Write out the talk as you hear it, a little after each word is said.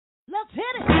hit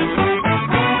it.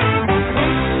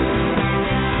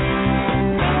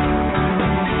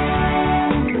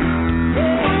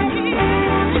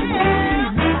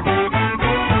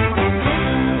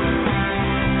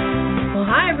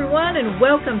 And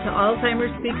welcome to Alzheimer's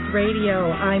Speaks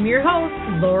Radio. I'm your host,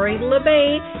 Lori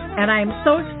LeBay, and I'm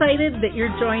so excited that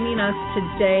you're joining us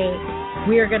today.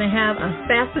 We are going to have a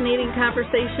fascinating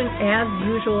conversation as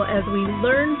usual as we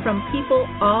learn from people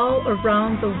all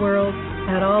around the world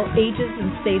at all ages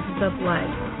and stages of life.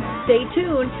 Stay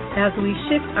tuned as we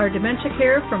shift our dementia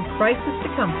care from crisis to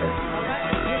comfort. All right,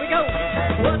 here we go.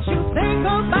 What you think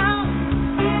about,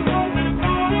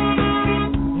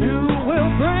 you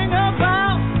will bring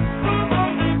about.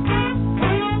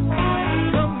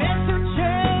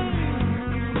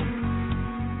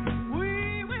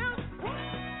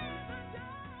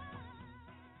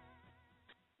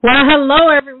 Well, hello,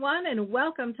 everyone, and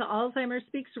welcome to Alzheimer's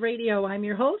Speaks Radio. I'm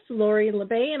your host, Lori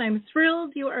LeBay, and I'm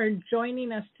thrilled you are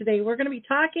joining us today. We're going to be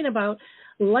talking about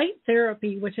light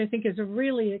therapy, which I think is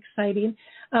really exciting.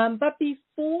 But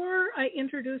before I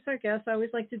introduce our guests, I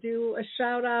always like to do a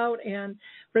shout-out, and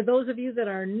for those of you that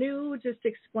are new, just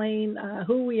explain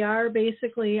who we are.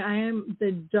 Basically, I am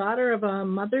the daughter of a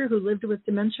mother who lived with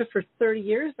dementia for 30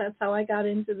 years. That's how I got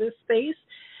into this space.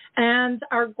 And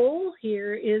our goal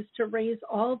here is to raise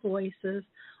all voices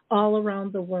all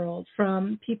around the world,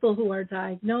 from people who are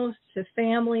diagnosed to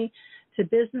family to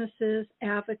businesses,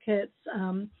 advocates,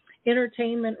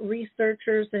 entertainment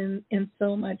researchers, and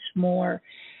so much more.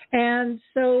 And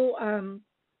so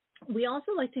we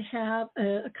also like to have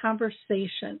a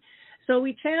conversation. So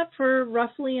we chat for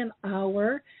roughly an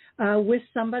hour with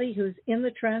somebody who's in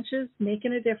the trenches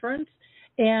making a difference.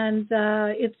 And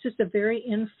it's just a very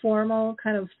informal,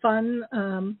 kind of fun,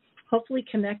 hopefully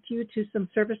connect you to some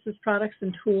services, products,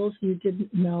 and tools you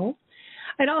didn't know.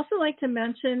 I'd also like to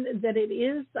mention that it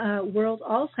is World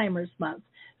Alzheimer's Month.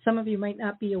 Some of you might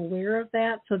not be aware of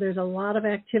that, so there's a lot of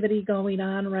activity going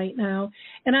on right now.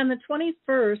 And on the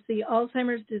 21st, the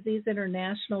Alzheimer's Disease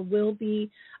International will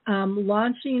be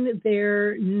launching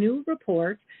their new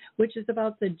report, which is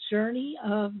about the journey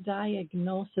of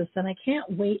diagnosis. And I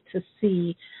can't wait to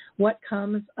see what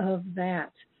comes of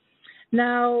that.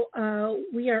 Now,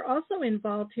 we are also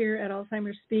involved here at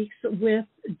Alzheimer's Speaks with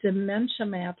Dementia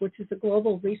Map, which is a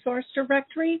global resource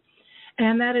directory.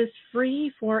 And that is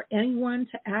free for anyone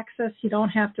to access. You don't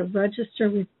have to register.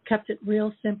 We've kept it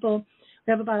real simple.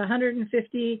 We have about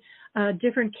 150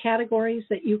 different categories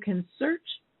that you can search.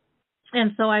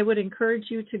 And so I would encourage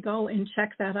you to go and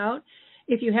check that out.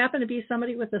 If you happen to be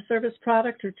somebody with a service,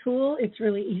 product, or tool, it's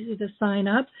really easy to sign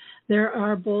up. There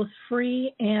are both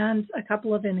free and a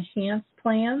couple of enhanced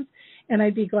plans, and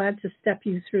I'd be glad to step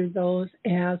you through those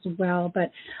as well.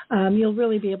 But you'll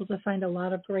really be able to find a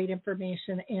lot of great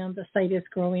information, and the site is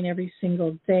growing every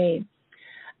single day.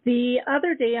 The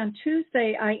other day, on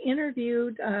Tuesday, I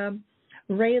interviewed Ryan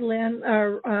Lynn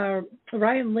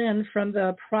from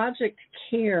the Project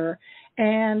CARE,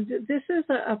 and this is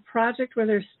a project where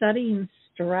they're studying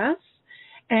stress,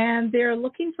 and they're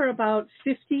looking for about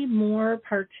 50 more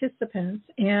participants,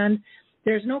 and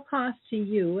there's no cost to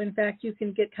you. In fact, you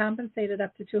can get compensated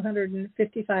up to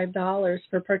 $255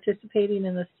 for participating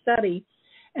in the study,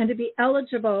 and to be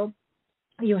eligible,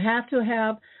 you have to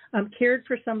have cared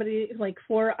for somebody like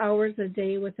 4 hours a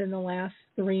day within the last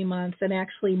 3 months, and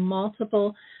actually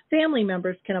multiple family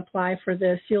members can apply for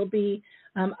this. You'll be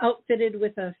outfitted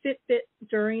with a Fitbit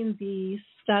during the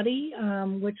study,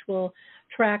 which will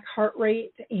track heart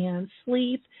rate and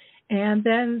sleep, and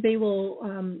then they will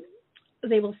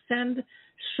send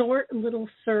short little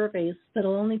surveys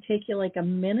that'll only take you like a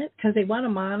minute, because they want to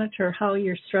monitor how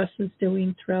your stress is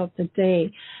doing throughout the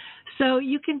day. So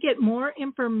you can get more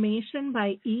information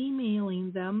by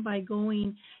emailing them by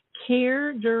going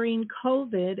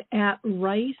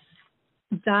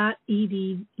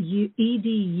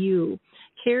careduringcovid@rice.edu.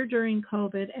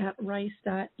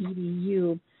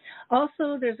 careduringcovid@rice.edu.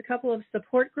 Also, there's a couple of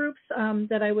support groups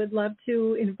that I would love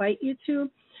to invite you to.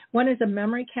 One is a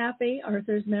memory cafe,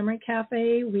 Arthur's Memory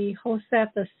Cafe. We host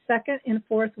that the second and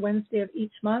fourth Wednesday of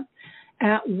each month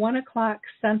at 1 o'clock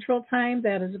Central Time.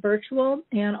 That is virtual,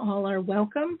 and all are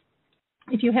welcome.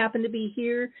 If you happen to be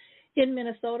here in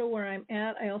Minnesota, where I'm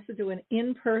at, I also do an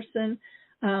in-person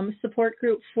support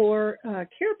group for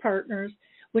Care Partners,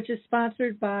 which is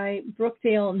sponsored by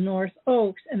Brookdale North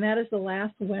Oaks, and that is the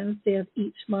last Wednesday of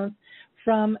each month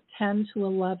from 10 to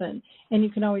 11. And you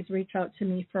can always reach out to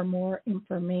me for more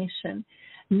information.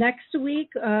 Next week,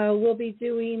 we'll be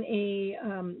doing a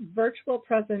virtual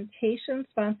presentation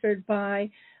sponsored by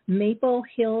Maple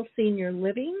Hill Senior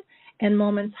Living, and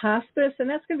Moments Hospice, and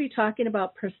that's going to be talking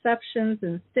about perceptions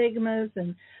and stigmas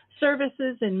and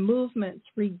services and movements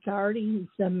regarding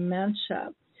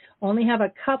dementia. Only have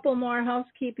a couple more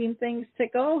housekeeping things to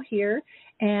go here,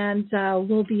 and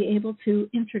we'll be able to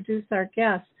introduce our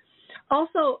guests.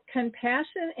 Also,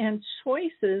 Compassion and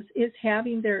Choices is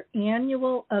having their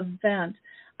annual event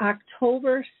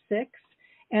October 6th,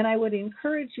 and I would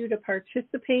encourage you to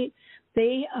participate.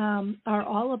 They are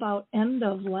all about end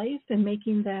of life and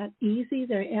making that easy.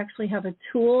 They actually have a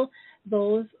tool,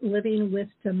 those living with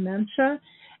dementia,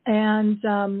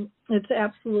 and it's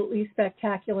absolutely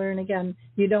spectacular. And again,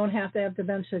 you don't have to have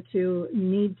dementia to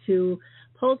need to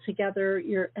pull together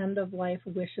your end-of-life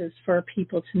wishes for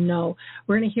people to know.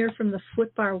 We're going to hear from the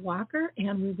Footbar Walker,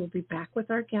 and we will be back with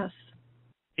our guests.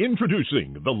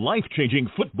 Introducing the life-changing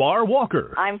Footbar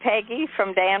Walker. I'm Peggy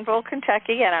from Danville,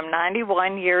 Kentucky, and I'm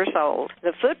 91 years old.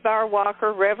 The Footbar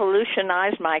Walker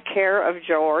revolutionized my care of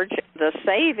George. The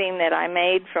saving that I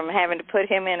made from having to put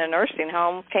him in a nursing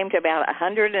home came to about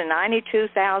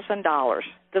 $192,000.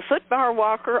 The Footbar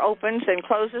Walker opens and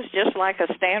closes just like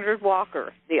a standard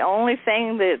walker. The only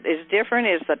thing that is different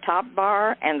is the top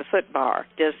bar and the foot bar.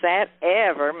 Does that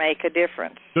ever make a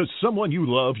difference? Does someone you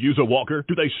love use a walker?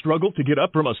 Do they struggle to get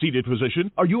up from a seated position?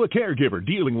 Are you a caregiver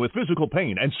dealing with physical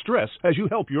pain and stress as you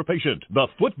help your patient? The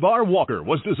Footbar Walker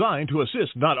was designed to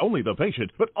assist not only the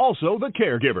patient, but also the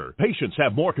caregiver. Patients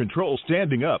have more control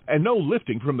standing up, and no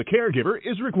lifting from the caregiver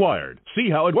is required. See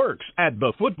how it works at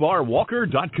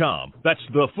thefootbarwalker.com. That's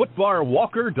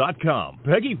thefootbarwalker.com.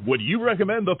 Peggy, would you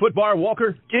recommend the Footbar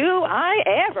Walker? Do I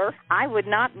ever? I would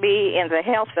not be in the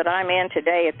health that I'm in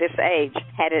today at this age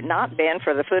had it not been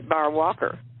for the Footbar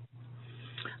Walker.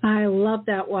 I love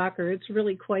that walker. It's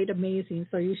really quite amazing.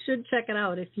 So you should check it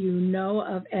out if you know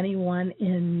of anyone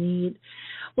in need.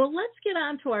 Well, let's get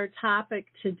on to our topic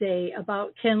today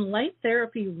about, can light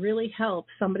therapy really help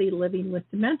somebody living with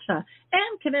dementia?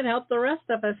 And can it help the rest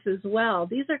of us as well?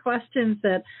 These are questions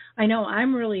that I know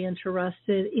I'm really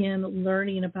interested in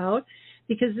learning about,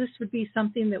 because this would be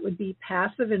something that would be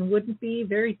passive and wouldn't be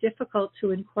very difficult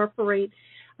to incorporate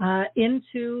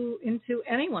into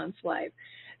anyone's life.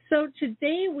 So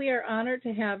today we are honored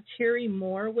to have Terry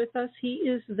Moore with us. He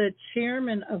is the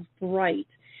chairman of Bright,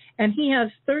 and he has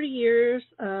 30 years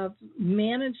of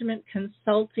management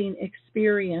consulting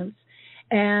experience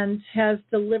and has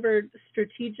delivered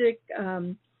strategic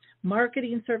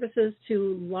marketing services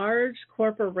to large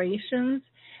corporations.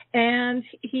 And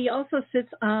he also sits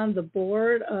on the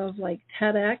board of like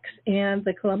TEDx and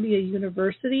the Columbia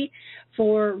University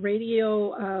for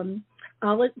radiologists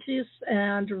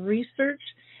and research.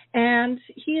 And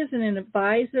he is an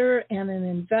advisor and an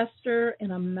investor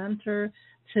and a mentor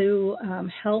to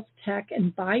health tech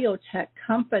and biotech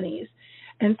companies.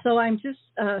 And so I'm just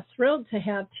thrilled to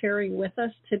have Terry with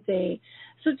us today.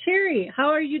 So Terry, how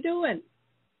are you doing?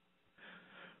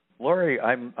 Lori,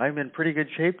 I'm in pretty good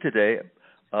shape today.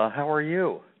 How are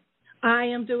you? I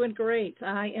am doing great. So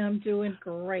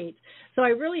I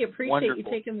really appreciate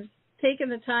Wonderful. you taking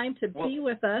the time to be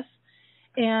with us.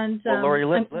 And well, Lori,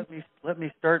 let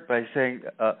me start by saying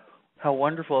how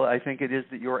wonderful I think it is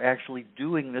that you're actually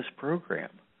doing this program,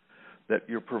 that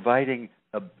you're providing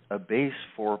a base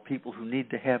for people who need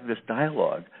to have this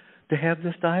dialogue. I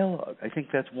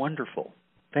think that's wonderful.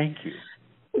 Thank you.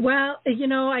 Well, you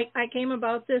know, I came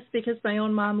about this because my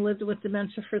own mom lived with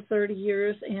dementia for 30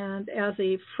 years, and as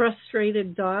a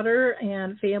frustrated daughter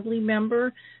and family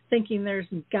member, thinking there's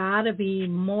got to be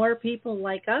more people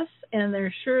like us, and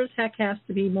there sure as heck has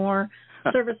to be more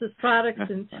services, products,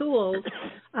 and tools.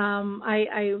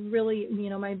 I really, you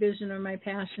know, my vision or my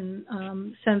passion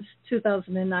since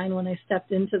 2009 when I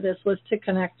stepped into this was to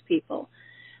connect people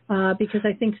because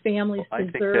I think families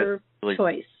deserve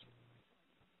choice.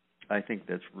 I think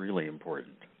that's really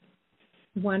important.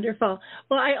 Wonderful.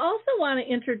 Well, I also want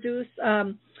to introduce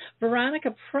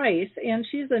Veronica Price, and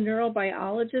she's a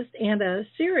neurobiologist and a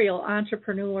serial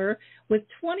entrepreneur with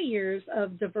 20 years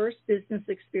of diverse business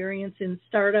experience in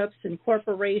startups and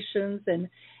corporations and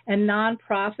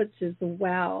nonprofits as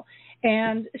well.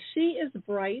 And she is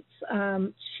Bright's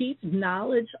Chief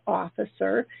Knowledge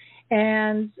Officer,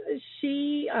 and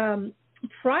she,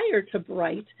 prior to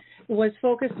Bright, was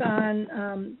focused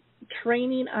on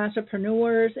training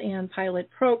entrepreneurs and pilot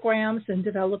programs and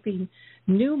developing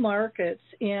new markets.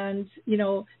 And, you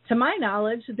know, to my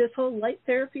knowledge, this whole light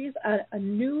therapy is a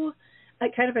new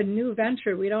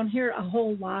venture. We don't hear a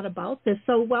whole lot about this.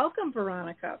 So welcome,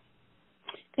 Veronica.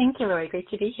 Thank you, Lori. Great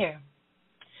to be here.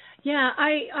 Yeah,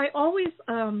 I always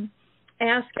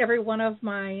ask every one of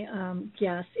my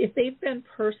guests if they've been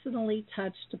personally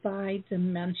touched by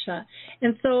dementia.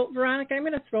 And so, Veronica, I'm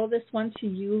going to throw this one to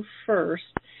you first.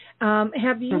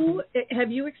 Have you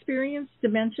experienced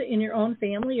dementia in your own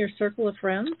family or circle of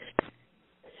friends?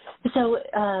 So,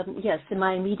 yes, in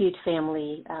my immediate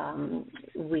family,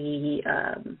 we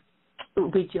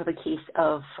do have a case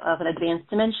of an advanced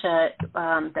dementia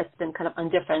that's been kind of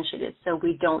undifferentiated. So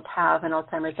we don't have an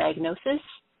Alzheimer's diagnosis.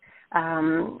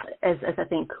 As I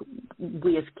think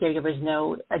we as caregivers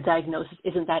know, a diagnosis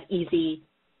isn't that easy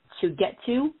to get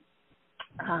to.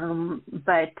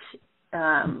 But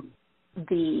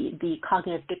the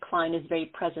cognitive decline is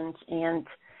very present, and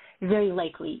very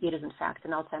likely it is in fact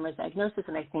an Alzheimer's diagnosis,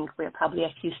 and I think we're probably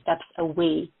a few steps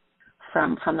away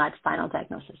from that final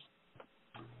diagnosis.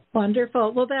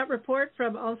 Wonderful. Well, that report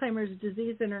from Alzheimer's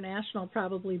Disease International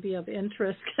probably be of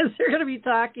interest because they're going to be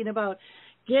talking about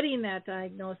getting that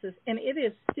diagnosis, and it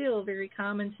is still very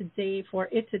common today for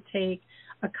it to take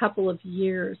a couple of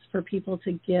years for people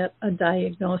to get a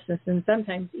diagnosis, and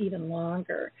sometimes even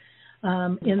longer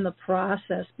in the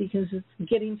process, because it's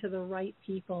getting to the right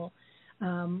people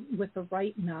with the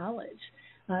right knowledge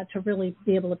to really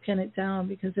be able to pin it down,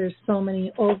 because there's so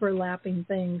many overlapping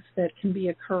things that can be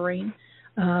occurring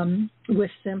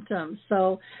with symptoms.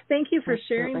 So thank you for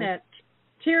sharing that.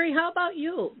 Terry, how about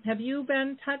you? Have you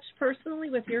been touched personally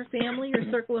with your family or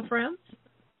circle of friends?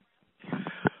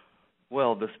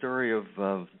 Well, the story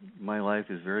of my life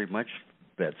is very much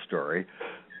that story.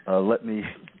 Let me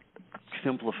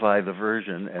simplify the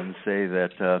version and say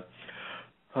that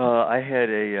I had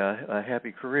a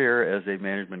happy career as a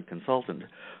management consultant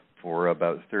for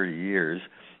about 30 years,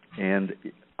 and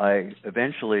I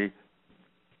eventually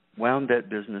wound that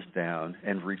business down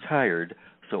and retired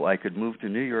so I could move to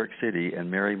New York City and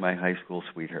marry my high school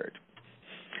sweetheart.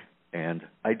 And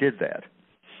I did that.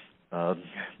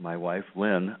 My wife,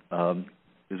 Lynn,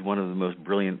 is one of the most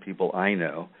brilliant people I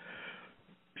know.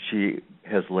 She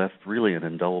has left really an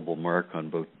indelible mark on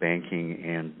both banking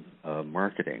and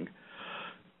marketing,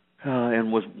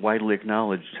 and was widely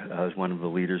acknowledged as one of the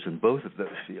leaders in both of those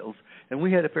fields. And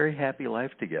we had a very happy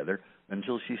life together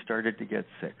until she started to get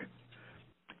sick.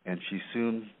 And she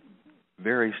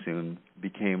very soon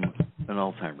became an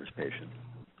Alzheimer's patient.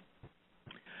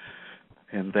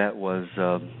 And that was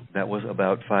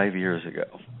about 5 years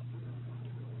ago.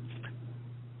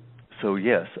 So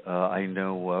yes, I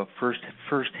know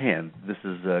firsthand this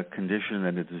is a condition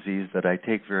and a disease that I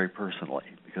take very personally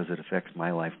because it affects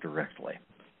my life directly.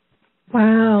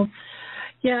 Wow.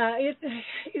 Yeah,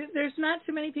 there's not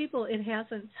too many people it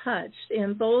hasn't touched,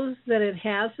 and those that it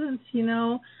hasn't,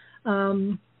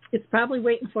 it's probably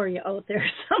waiting for you out there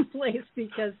someplace,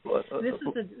 because this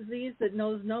is a disease that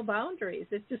knows no boundaries.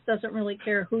 It just doesn't really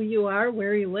care who you are,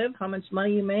 where you live, how much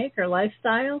money you make, or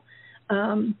lifestyle.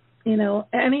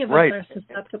 Any of us are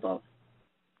susceptible.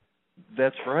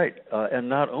 That's right. And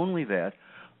not only that,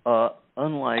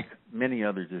 unlike many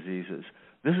other diseases,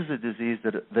 this is a disease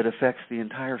that affects the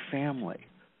entire family,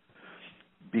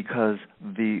 because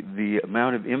the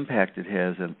amount of impact it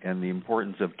has and the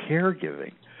importance of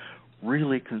caregiving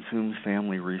really consumes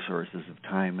family resources of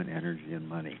time and energy and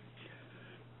money.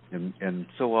 And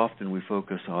so often we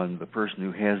focus on the person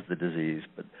who has the disease,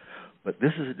 but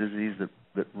this is a disease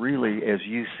that really, as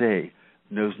you say,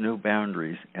 knows no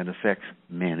boundaries and affects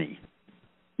many.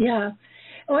 Yeah.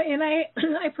 Oh, and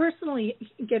I personally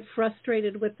get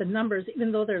frustrated with the numbers,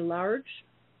 even though they're large,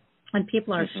 and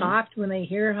people are shocked when they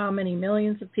hear how many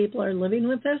millions of people are living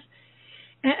with this.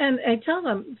 And I tell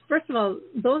them, first of all,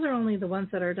 those are only the ones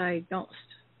that are diagnosed.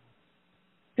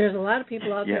 There's a lot of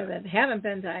people out there that haven't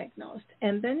been diagnosed.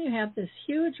 And then you have this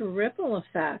huge ripple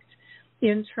effect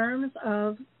in terms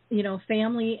of,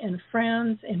 family and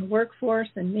friends and workforce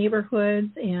and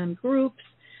neighborhoods and groups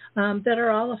that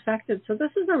are all affected. So this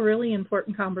is a really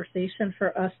important conversation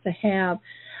for us to have.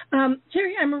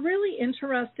 Terry, I'm really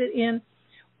interested in,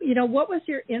 what was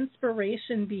your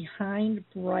inspiration behind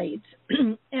Bright,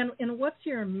 and what's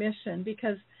your mission?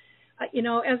 Because,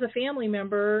 as a family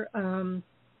member,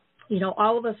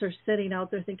 all of us are sitting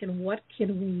out there thinking, what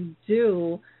can we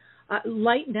do?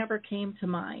 Light never came to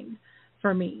mind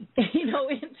for me, in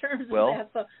terms of that.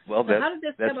 So how did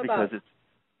this come about?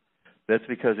 That's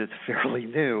because it's fairly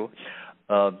new.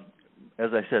 As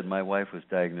I said, my wife was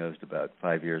diagnosed about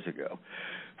 5 years ago.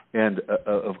 And,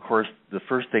 of course, the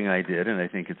first thing I did, and I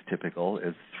think it's typical,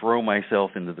 is throw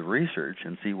myself into the research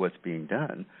and see what's being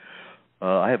done.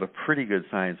 I have a pretty good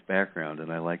science background,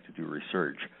 and I like to do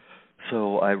research.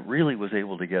 So I really was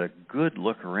able to get a good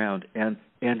look around, and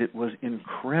it was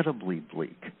incredibly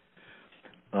bleak.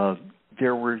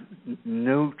 There were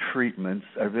no treatments.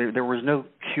 There was no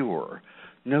cure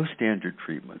standard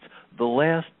treatments. The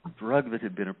last drug that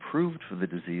had been approved for the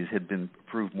disease had been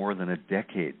approved more than a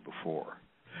decade before.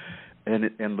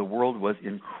 And the world was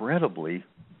incredibly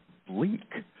bleak.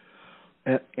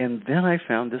 And then I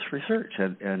found this research,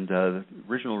 and the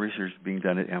original research being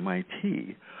done at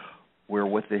MIT, where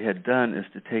what they had done is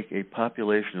to take a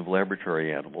population of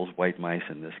laboratory animals, white mice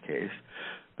in this case,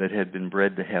 that had been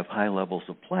bred to have high levels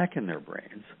of plaque in their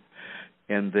brains,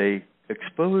 and they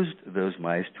exposed those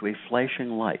mice to a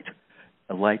flashing light,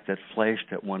 a light that flashed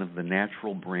at one of the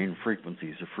natural brain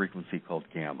frequencies, a frequency called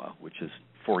gamma, which is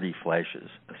 40 flashes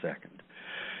a second.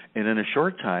 And in a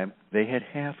short time, they had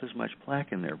half as much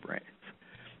plaque in their brains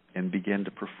and began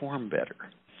to perform better.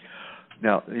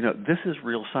 Now, this is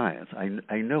real science.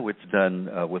 I know it's done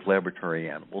with laboratory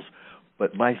animals,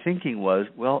 but my thinking was,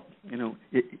 well,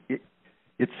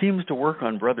 it seems to work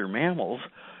on brother mammals,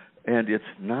 and it's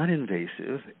not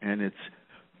invasive, and it's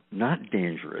not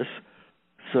dangerous.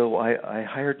 So I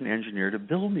hired an engineer to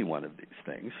build me one of these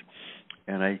things,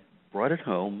 and I brought it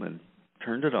home and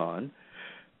turned it on,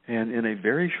 and in a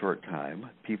very short time,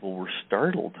 people were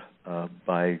startled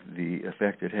by the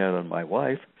effect it had on my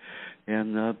wife,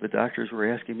 and the doctors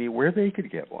were asking me where they could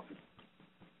get one.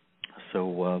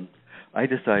 So I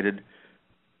decided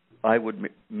I would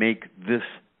make this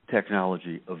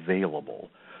technology available,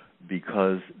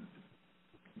 because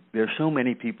there's so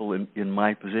many people in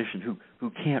my position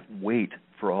who can't wait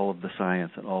for all of the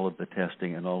science and all of the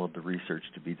testing and all of the research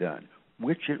to be done,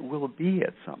 which it will be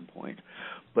at some point.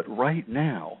 But right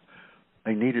now,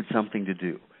 I needed something to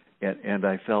do, and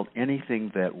I felt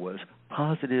anything that was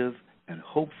positive and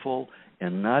hopeful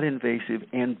and not invasive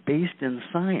and based in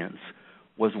science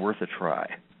was worth a try.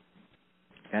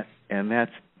 And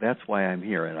that's why I'm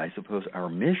here. And I suppose our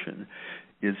mission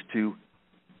is to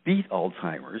beat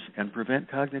Alzheimer's and prevent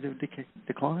cognitive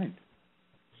decline.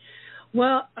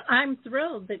 Well, I'm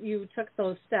thrilled that you took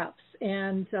those steps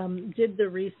and did the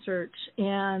research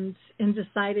and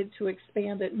decided to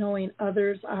expand it, knowing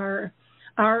others are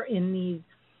in need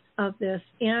of this.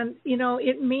 And,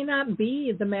 it may not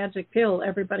be the magic pill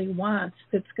everybody wants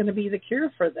that's going to be the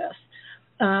cure for this.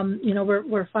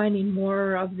 We're finding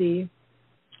more of the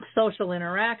social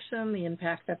interaction, the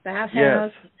impact that has.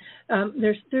 Yes.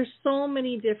 There's so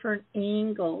many different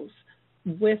angles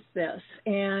with this,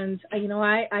 and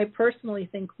I personally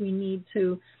think we need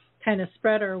to kind of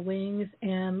spread our wings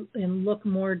and look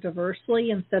more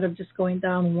diversely instead of just going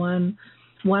down one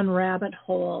rabbit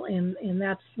hole, and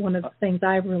that's one of the things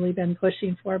I've really been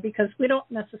pushing for, because we don't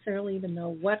necessarily even know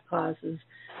what causes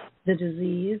the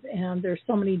disease, and there's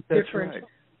so many different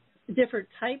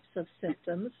types of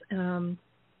symptoms.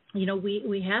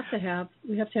 We have to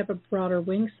have a broader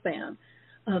wingspan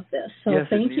of this. So yes,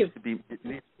 thank you.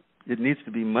 It needs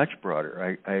to be much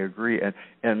broader. I agree.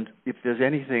 And if there's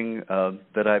anything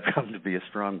that I've come to be a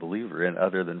strong believer in,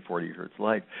 other than 40 Hertz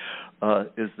light,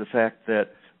 is the fact that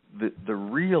the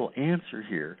real answer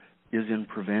here is in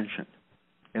prevention.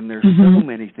 And there's so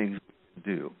many things we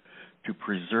can do to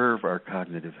preserve our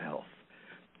cognitive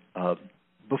health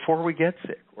before we get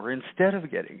sick or instead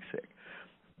of getting sick.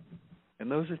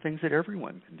 And those are things that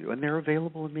everyone can do, and they're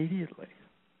available immediately.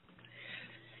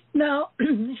 Now,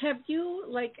 have you,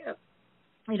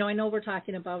 I know we're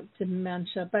talking about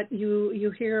dementia, but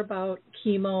you hear about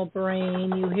chemo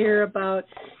brain, you hear about,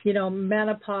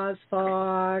 menopause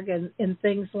fog and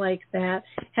things like that.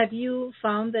 Have you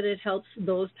found that it helps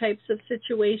those types of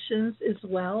situations as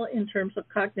well in terms of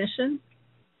cognition?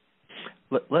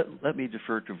 Let me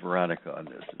defer to Veronica on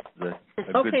this. It's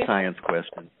a good science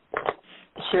question.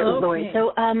 Sure, Lori.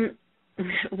 So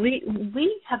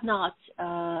we have not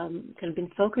kind of been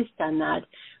focused on that,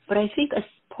 but I think as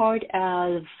part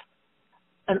of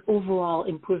an overall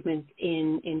improvement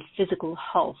in physical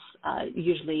health,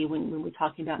 usually when we're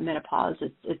talking about menopause,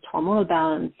 it's hormonal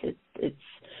balance, it's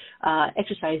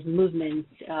exercise, movement,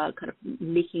 kind of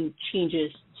making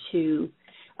changes to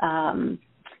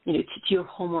to your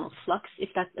hormonal flux, if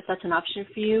that's an option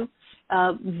for you.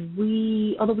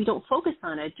 Although we don't focus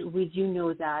on it, we do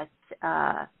know that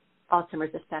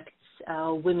Alzheimer's affects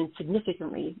women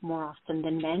significantly more often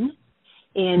than men,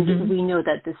 and we know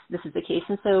that this is the case.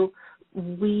 And so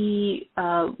we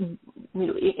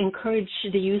encourage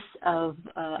the use of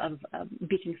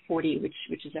Beacon 40,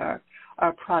 which is our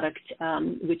product,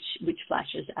 which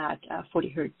flashes at 40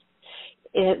 hertz,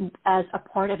 as a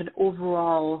part of an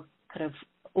overall kind of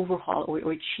overhaul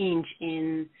or change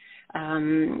in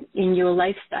your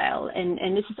lifestyle,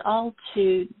 and this is all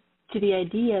to the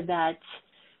idea that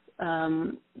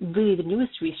really the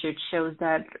newest research shows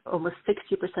that almost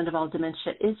 60% of all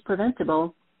dementia is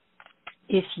preventable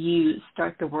if you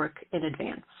start the work in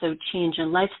advance. So change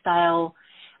in lifestyle,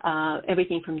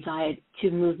 everything from diet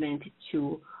to movement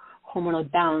to hormonal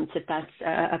balance, if that's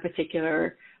a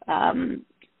particular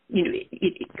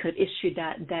it could issue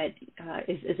that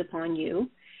is upon you.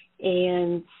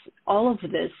 And all of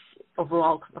this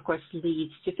overall, of course,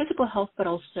 leads to physical health, but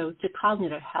also to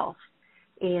cognitive health.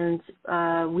 And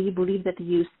we believe that the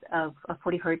use of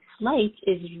 40 hertz light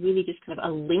is really just kind of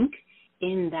a link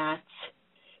in that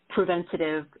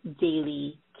preventative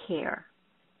daily care.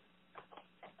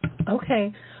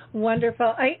 Okay,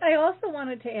 wonderful. I also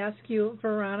wanted to ask you,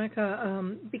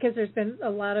 Veronica, because there's been a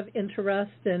lot of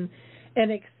interest and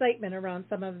excitement around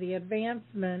some of the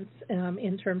advancements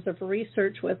in terms of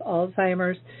research with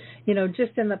Alzheimer's,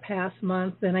 just in the past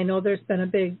month. And I know there's been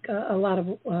a lot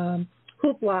of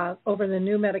hoopla over the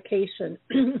new medication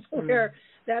where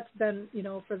that's been,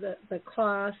 for the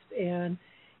cost and,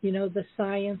 the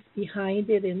science behind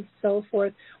it and so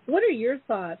forth. What are your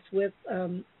thoughts with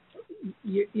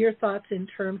your thoughts in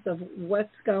terms of what's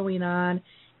going on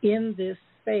in this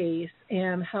space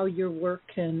and how your work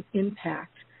can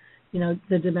impact,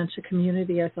 the dementia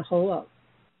community as a whole?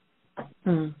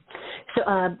 So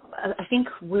I think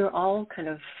we're all kind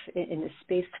of in this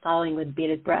space following with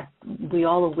bated breath. We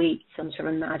all await some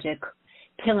sort of magic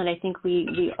pill, and I think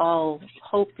we all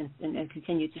hoped and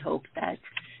continue to hope that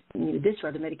this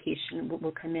sort of medication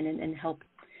will come in and help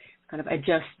kind of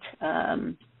adjust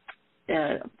kind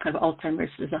of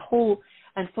Alzheimer's as a whole.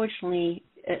 Unfortunately,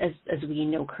 as we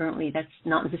know currently, that's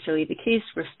not necessarily the case.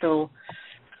 We're still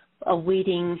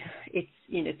awaiting.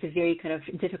 It's a very kind of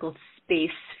difficult space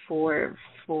for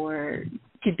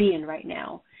to be in right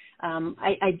now.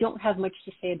 I don't have much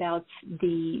to say about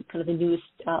the kind of the newest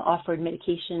offered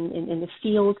medication in the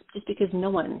field, just because no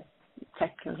one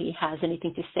technically has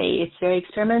anything to say. It's very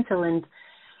experimental, and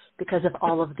because of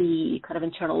all of the kind of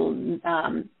internal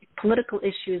political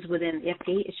issues within the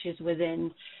FDA, issues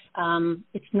within,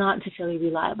 it's not necessarily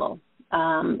reliable.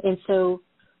 And so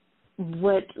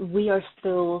what we are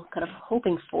still kind of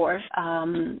hoping for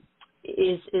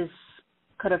is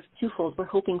kind of twofold. We're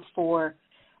hoping for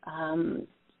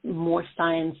more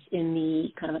science in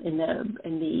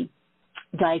the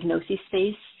diagnosis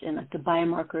space and like the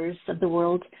biomarkers of the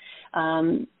world,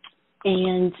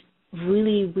 and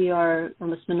really we are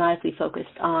almost maniacally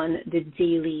focused on the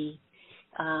daily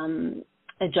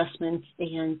adjustments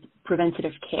and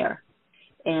preventative care,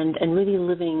 and really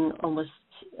living almost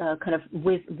kind of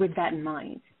with that in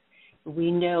mind.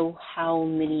 We know how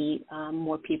many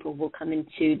more people will come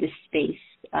into this space.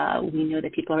 We know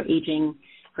that people are aging,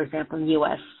 for example, in the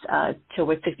U.S.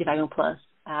 Towards 65 and plus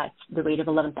at the rate of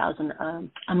 11,000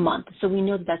 a month. So we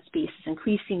know that space is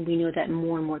increasing. We know that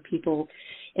more and more people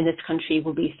in this country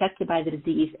will be affected by the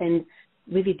disease. And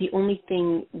really the only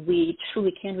thing we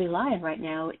truly can rely on right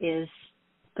now is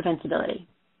preventability.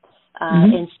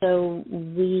 And so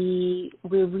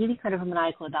we're really kind of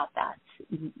maniacal about that,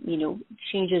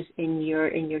 changes in your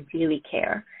daily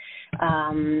care,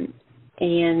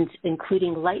 and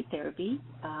including light therapy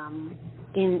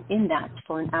in that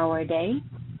for an hour a day.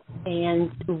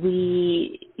 And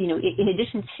we, in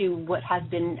addition to what has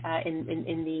been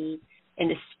in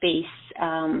the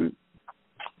space,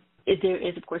 there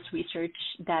is, of course, research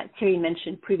that Terry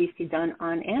mentioned previously done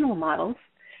on animal models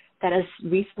that has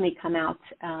recently come out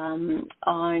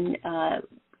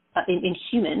in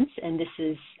humans, and this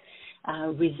is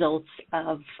results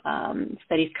of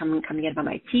studies coming out of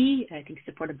MIT, I think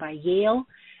supported by Yale,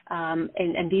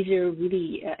 and these are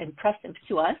really impressive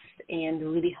to us and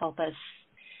really help us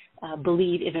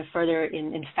believe even further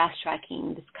in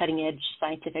fast-tracking this cutting-edge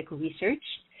scientific research.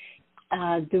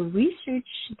 The research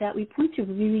that we point to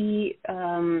really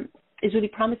is really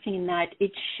promising in that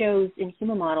it shows in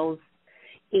human models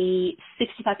a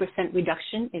 65%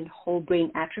 reduction in whole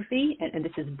brain atrophy, and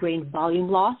this is brain volume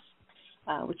loss,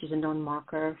 which is a known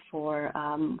marker for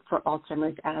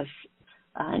Alzheimer's as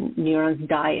neurons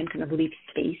die and kind of leave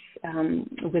space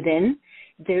within.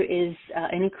 There is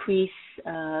an increased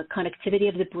connectivity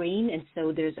of the brain, and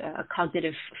so there's a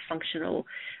cognitive functional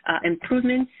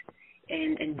improvement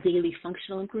and daily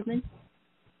functional improvement.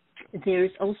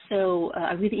 There's also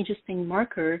a really interesting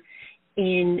marker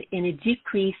in a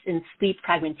decrease in sleep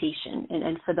fragmentation.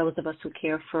 And for those of us who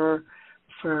care for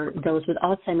those with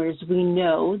Alzheimer's, we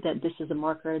know that this is a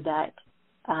marker that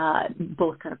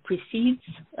both kind of precedes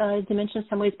dementia in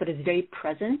some ways, but is very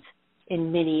present in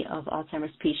many of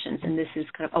Alzheimer's patients. And this is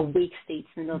kind of awake states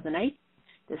in the middle of the night.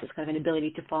 This is kind of an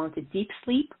ability to fall into deep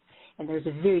sleep. And there's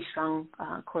a very strong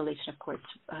correlation, of course,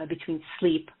 between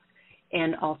sleep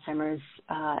and Alzheimer's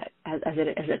as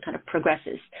it kind of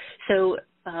progresses. So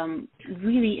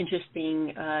really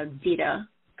interesting data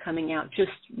coming out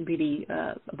just really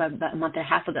about a month and a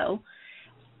half ago.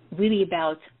 really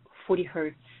about 40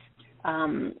 hertz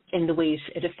and the ways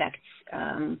it affects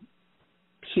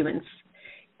humans.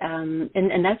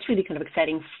 And that's really kind of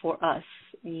exciting for us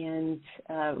and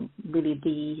really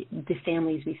the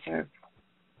families we serve.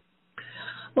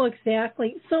 Well,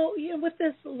 exactly. So, with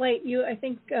this light, I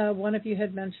think one of you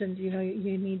had mentioned,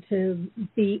 you need to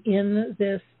be in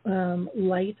this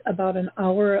light about an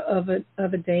hour of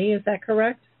a day. Is that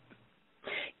correct?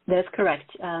 That's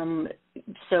correct.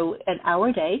 So, an hour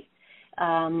a day.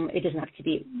 It doesn't have to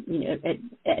be,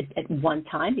 at one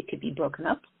time. It could be broken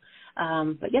up.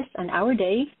 But yes, an hour a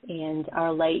day, and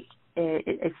our light,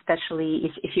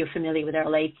 especially if you're familiar with our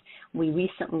light, we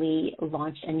recently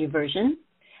launched a new version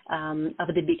of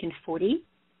the Beacon 40,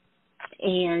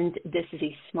 and this is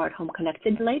a smart home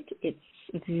connected light. It's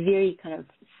very kind of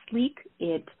sleek.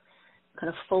 It kind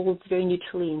of folds very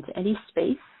neutrally into any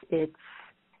space. It's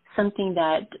something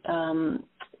that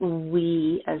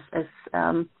we as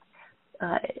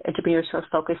entrepreneurs who are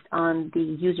focused on the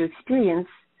user experience,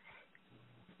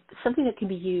 something that can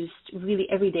be used really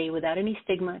every day without any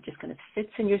stigma. It just kind of sits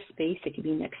in your space. It can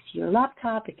be next to your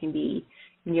laptop. It can be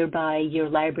nearby your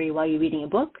library while you're reading a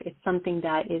book. It's something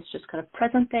that is just kind of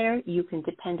present there. You can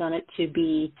depend on it to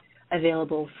be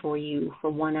available for you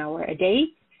for 1 hour a day,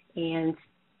 and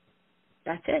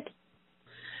that's it.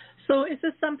 So is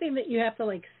this something that you have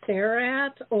to stare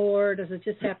at, or does it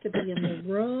just have to be in the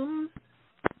room?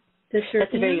 That's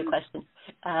a very good question.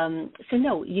 So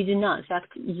no, you do not. In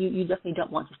fact, you definitely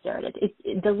don't want to stare at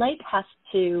it. The light has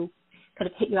to kind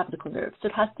of hit your optical nerve, so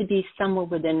it has to be somewhere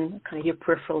within kind of your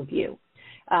peripheral view.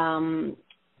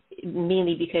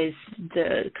 Mainly because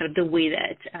the way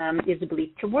that is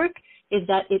believed to work is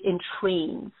that it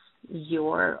entrains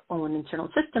your own internal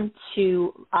system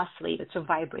to oscillate or to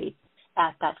vibrate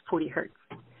at that 40 hertz.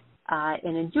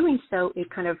 And in doing so, it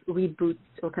kind of reboots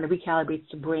or kind of recalibrates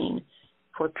the brain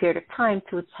for a period of time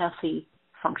to its healthy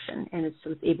function, and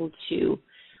so it's able to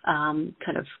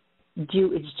kind of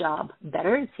do its job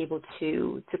better. It's able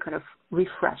to kind of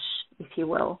refresh, if you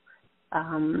will,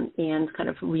 and kind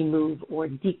of remove or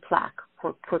deplaque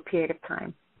for a period of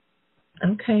time.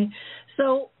 Okay.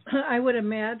 So I would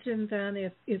imagine then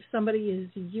if somebody is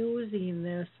using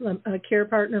this, a care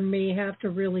partner may have to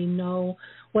really know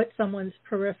what someone's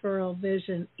peripheral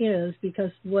vision is,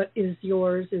 because what is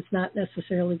yours is not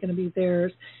necessarily going to be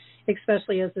theirs,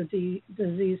 especially as the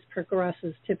disease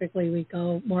progresses. Typically we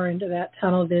go more into that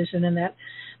tunnel vision, and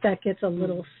that gets a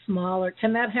little smaller.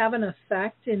 Can that have an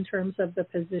effect in terms of the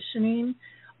positioning?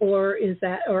 Or is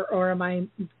that, or am I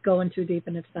going too deep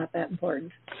and it's not that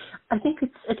important? I think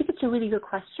it's a really good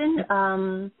question,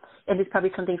 and it's probably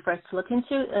something for us to look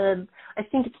into. I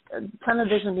think tunnel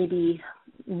vision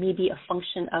may be a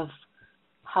function of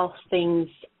how things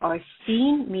are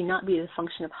seen, may not be a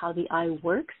function of how the eye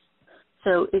works.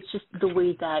 So it's just the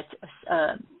way that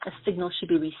a signal should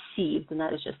be received, and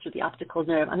that is just through the optical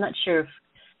nerve. I'm not sure if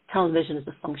tunnel vision is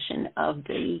a function of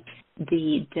the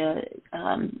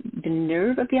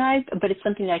nerve of the eye, but it's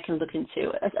something that I can look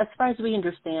into. As far as we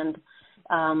understand,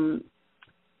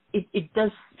 it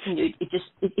does.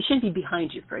 It shouldn't be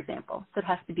behind you, for example. So it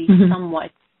has to be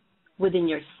somewhat within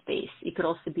your space. It could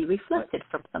also be reflected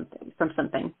from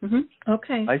something. Mm-hmm.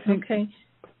 Okay. Okay.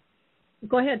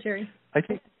 Go ahead, Jerry.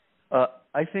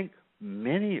 I think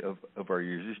many of our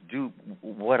users do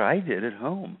what I did at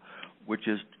home, which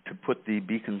is to put the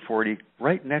Beacon 40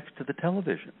 right next to the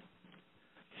television.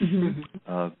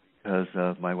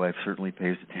 Because my wife certainly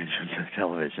pays attention to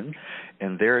television,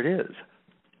 and there it is.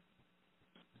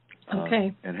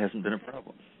 Okay. And hasn't been a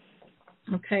problem.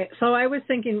 Okay. So I was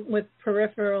thinking with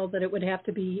peripheral that it would have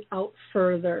to be out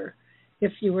further.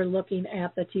 If you were looking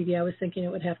at the TV, I was thinking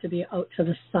it would have to be out to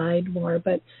the side more,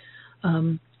 but, so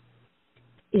I'm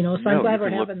glad we're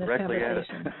having this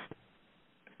conversation.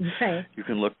 Okay. You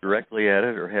can look directly at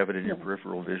it or have it in your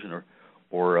peripheral vision,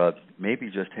 or maybe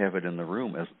just have it in the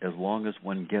room as long as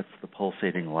one gets the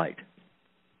pulsating light.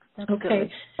 That's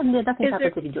good. That's an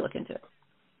opportunity to look into it.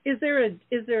 Is there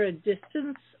a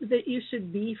distance that you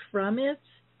should be from it?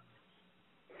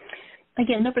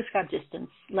 Again, no prescribed distance.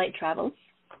 Light travels,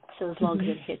 so as long as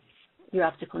it hits your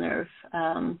optical nerve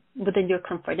within your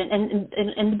comfort. And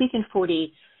the Beacon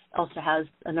 40 also has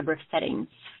a number of settings.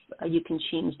 You can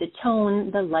change the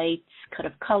tone, the light, cut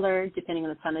of color, depending on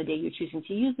the time of day you're choosing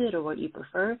to use it or what you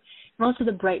prefer, and also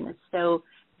the brightness. So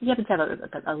if you happen to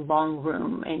have a long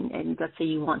room and let's say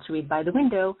you want to read by the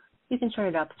window, you can turn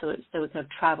it up so it kind of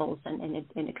travels and it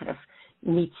kind of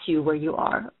meets you where you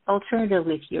are.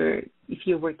 Alternatively, if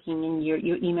you're working and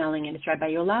you're emailing and it's right by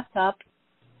your laptop,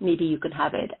 maybe you can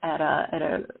have it at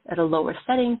a lower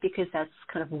setting because that's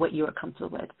kind of what you're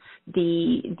comfortable with.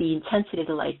 The intensity of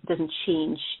the light doesn't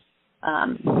change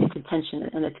its intention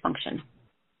and its function.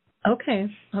 Okay.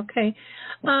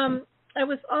 I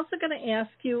was also going to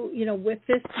ask you, with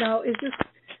this now, is this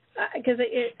because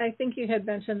I think you had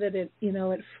mentioned that it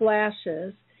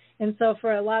flashes, and so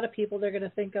for a lot of people they're going to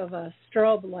think of a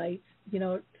strobe light,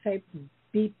 type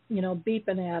beep,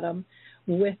 beeping at them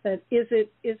with it. Is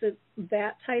it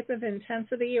that type of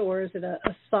intensity, or is it a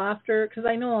softer? Because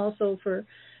I know also for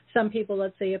some people,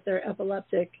 let's say if they're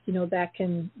epileptic, that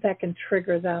can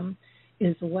trigger them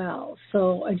as well.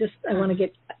 So I want to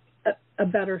get a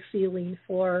better feeling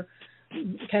for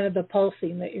kind of the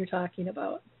pulsing that you're talking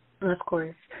about. Of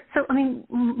course. So,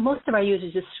 most of our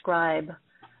users describe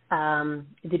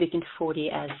the Beacon 40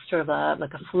 as sort of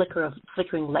like a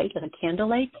flickering light, like a candle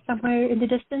light somewhere in the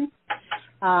distance.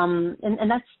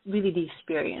 And that's really the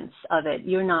experience of it.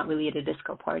 You're not really at a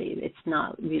disco party. It's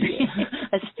not really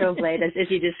a strobe light as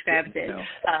you described it.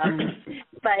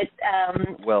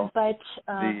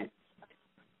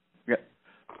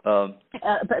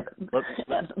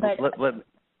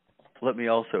 Let me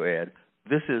also add,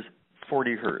 this is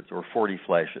 40 hertz or 40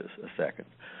 flashes a second.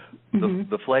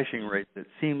 The flashing rate that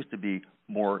seems to be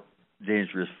more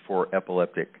dangerous for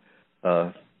epileptic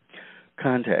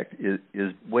contact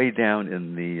is way down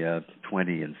in the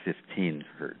 20 and 15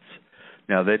 hertz.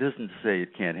 Now, that isn't to say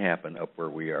it can't happen up where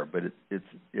we are, but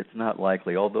it's not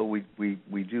likely, although we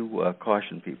do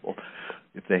caution people,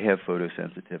 if they have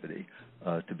photosensitivity,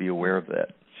 to be aware of that.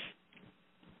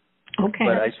 Okay.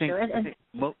 But I think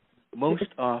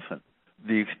most often,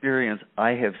 the experience I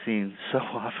have seen so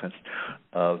often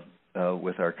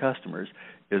with our customers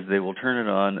is they will turn it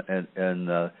on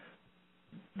and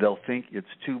they'll think it's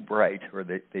too bright, or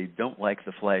they don't like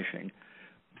the flashing,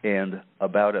 and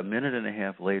about a minute and a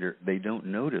half later, they don't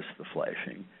notice the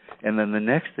flashing, and then the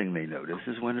next thing they notice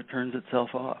is when it turns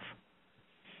itself off.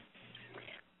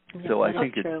 Yeah, so I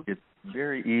think it's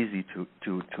very easy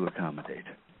to accommodate.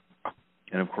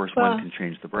 And, of course, one can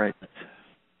change the brightness.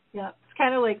 Yeah, it's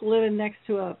kind of like living next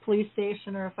to a police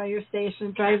station or a fire station.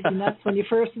 It drives you nuts when you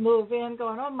first move in,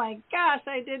 going, oh, my gosh,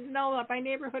 I didn't know that my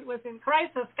neighborhood was in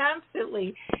crisis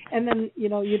constantly. And then,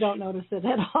 you don't notice it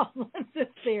at all once it's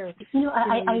there.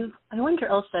 I wonder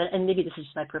also, and maybe this is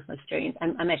just my personal experience,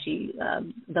 I'm actually,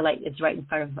 the light is right in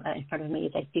front of me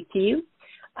as I speak to you.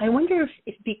 I wonder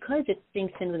if because it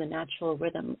sinks in with the natural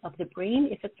rhythm of the brain,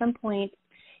 if at some point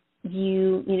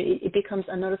it becomes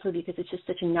unnoticeable because it's just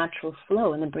such a natural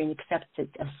flow and the brain accepts it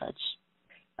as such.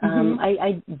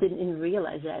 I didn't even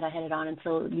realize that I had it on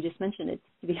until you just mentioned it,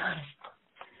 to be honest.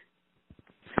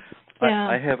 Yeah.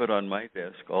 I have it on my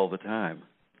desk all the time.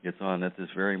 It's on at this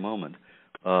very moment.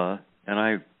 And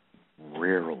I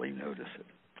rarely notice it.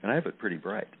 And I have it pretty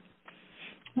bright.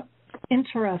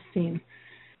 Interesting.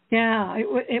 Yeah,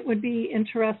 it would be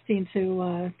interesting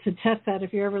to test that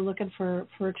if you're ever looking for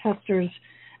testers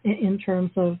in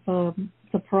terms of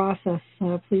the process.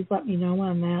 Please let me know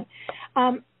on that.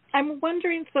 I'm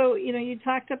wondering, so, you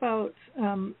talked about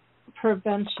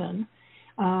prevention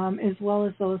as well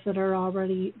as those that are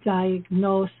already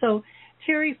diagnosed. So,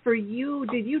 Terry, for you,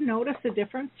 did you notice a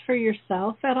difference for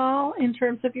yourself at all in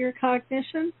terms of your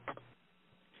cognition?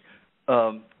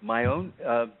 My own,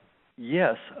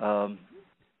 yes.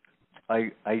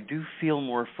 I do feel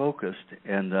more focused,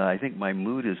 and I think my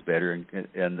mood is better,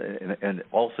 and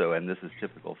also, and this is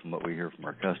typical from what we hear from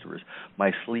our customers,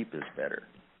 my sleep is better.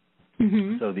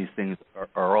 Mm-hmm. So these things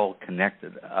are all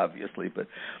connected, obviously,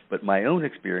 but my own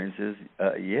experience is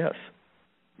yes,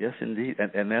 indeed,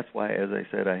 and that's why, as I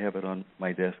said, I have it on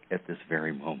my desk at this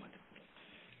very moment.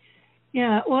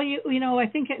 Yeah, well, I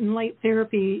think in light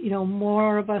therapy,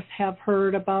 more of us have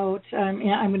heard about.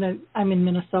 I'm in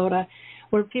Minnesota,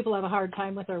 where people have a hard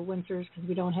time with our winters because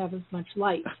we don't have as much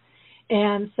light.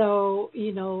 And so,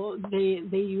 they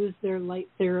use their light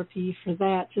therapy for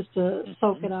that, just to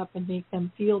soak it up and make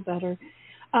them feel better.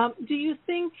 Do you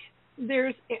think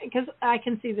because I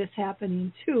can see this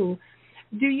happening too,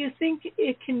 do you think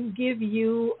it can give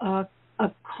you a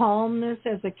calmness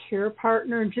as a care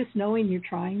partner, just knowing you're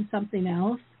trying something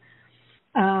else,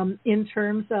 in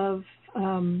terms of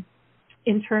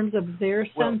their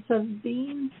sense of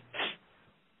being?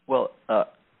 Well,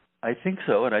 I think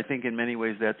so, and I think in many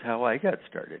ways that's how I got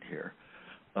started here,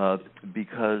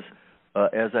 because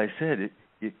as I said,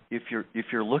 if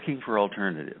you're looking for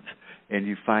alternatives and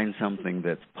you find something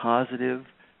that's positive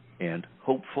and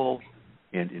hopeful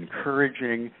and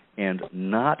encouraging and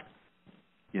not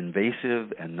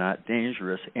invasive and not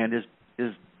dangerous and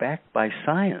is backed by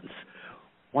science,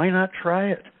 why not try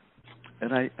it?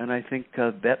 And I think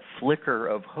that flicker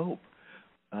of hope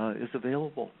is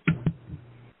available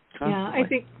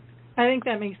constantly. Yeah, I think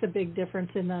that makes a big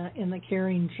difference in the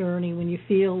caring journey when you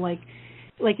feel like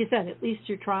you said, at least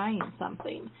you're trying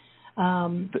something.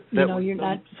 You're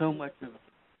not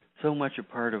so much a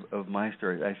part of my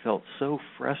story. I felt so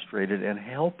frustrated and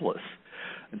helpless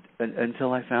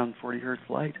until I found 40 Hertz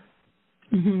Light.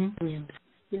 Mm-hmm.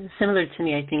 Yeah, similar to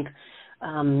me, I think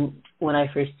when I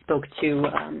first spoke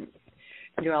to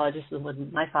neurologists,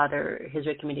 my father, his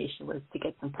recommendation was to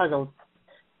get some puzzles,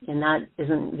 and that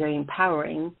isn't very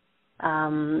empowering.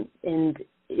 And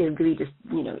it really just,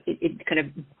 it kind of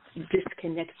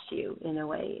disconnects you in a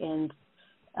way. And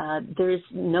there's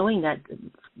knowing that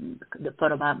the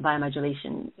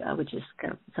photobiomodulation, which is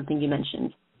kind of something you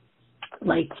mentioned,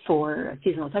 like for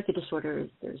seasonal affective disorders,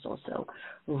 there's also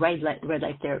red light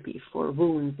therapy for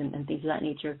wounds and things of that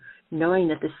nature. Knowing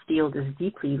that this field is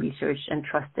deeply researched and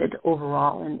trusted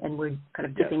overall, and we're kind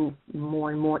of dipping more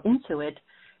and more into it,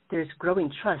 there's growing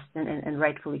trust, and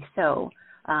rightfully so,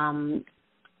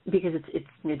 because it's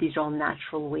these are all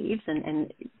natural waves,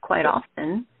 and quite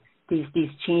often these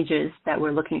changes that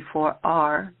we're looking for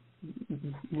are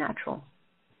natural.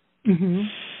 Mm-hmm.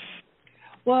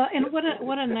 Well, and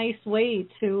what a nice way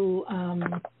to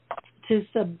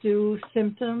subdue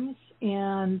symptoms,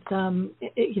 and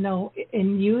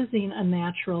in using a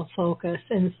natural focus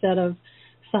instead of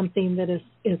something that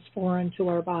is foreign to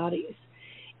our bodies.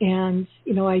 And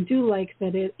I do like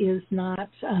that it is not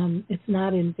it's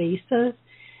not invasive.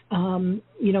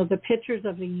 The pictures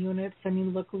of the units,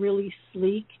 look really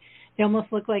sleek. They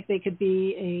almost look like they could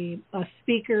be a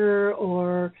speaker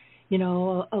or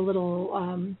a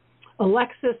little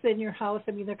Alexis in your house.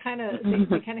 They're kind of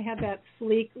they kind of have that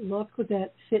sleek look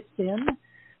that fits in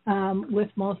with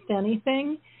most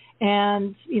anything,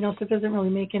 and so it doesn't really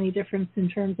make any difference in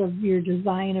terms of your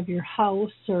design of your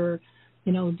house or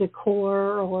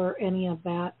decor or any of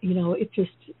that. It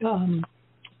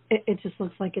just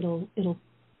looks like it'll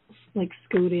like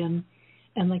scoot in,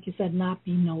 and like you said, not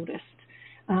be noticed.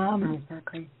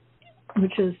 Exactly.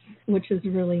 Which is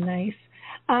really nice.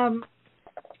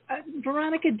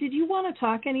 Veronica, did you want to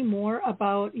talk any more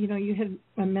about, you had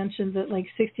mentioned that like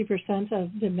 60%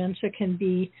 of dementia can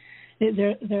be,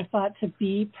 they're thought to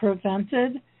be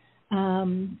prevented.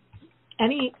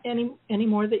 Any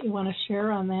more that you want to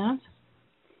share on that?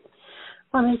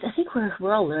 Well, I think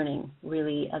we're all learning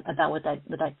really about what that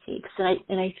takes,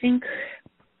 and I think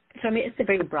so. It's a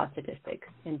very broad statistic,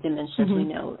 and dementia, as we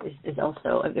know, is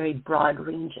also a very broad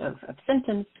range of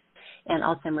symptoms. And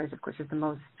Alzheimer's, of course, is the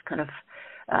most kind of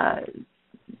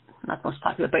not most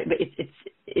popular, but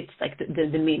it's like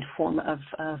the main form of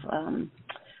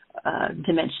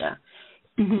dementia.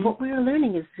 Mm-hmm. What we're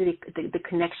learning is really the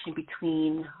connection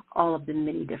between all of the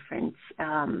many different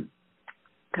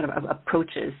kind of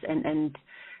approaches and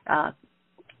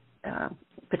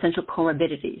potential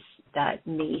comorbidities that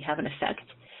may have an effect.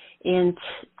 And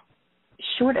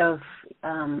short of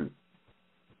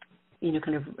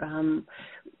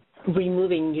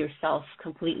removing yourself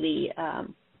completely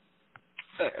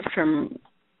from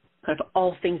kind of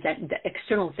all things the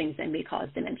external things that may cause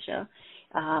dementia,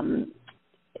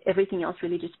 everything else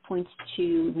really just points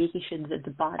to making sure that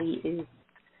the body is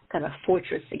kind of a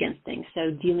fortress against things.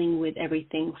 So dealing with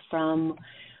everything from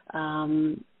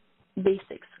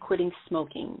basics, quitting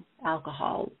smoking,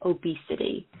 alcohol,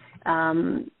 obesity,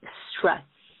 stress,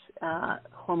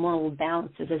 hormonal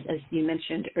balances, as you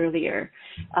mentioned earlier.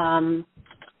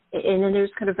 And then there's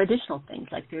kind of additional things,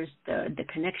 like there's the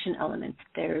connection element.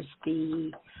 There's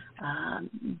the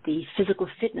physical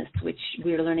fitness, which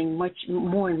we're learning much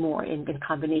more and more in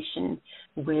combination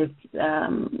with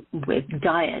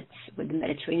diets, with the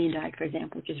Mediterranean diet, for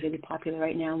example, which is really popular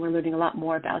right now. We're learning a lot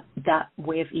more about that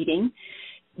way of eating.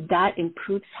 That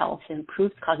improves health,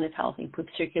 improves cognitive health, improves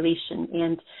circulation.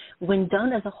 And when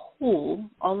done as a whole,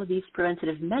 all of these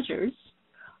preventative measures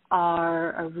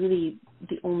are really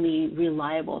the only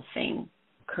reliable thing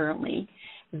currently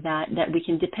that we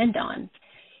can depend on.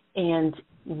 And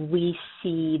we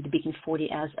see the Beacon 40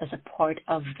 as a part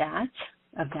of that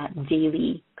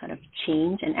daily kind of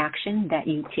change and action that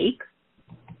you take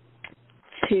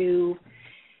to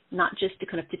not just to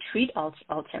treat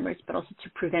Alzheimer's, but also to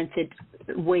prevent it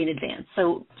way in advance.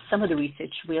 So some of the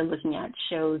research we are looking at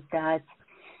shows that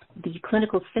the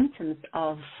clinical symptoms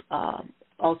of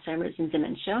Alzheimer's and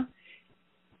dementia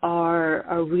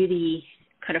are really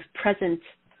kind of present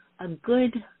a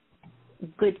good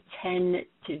 10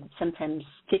 to sometimes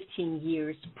 15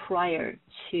 years prior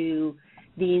to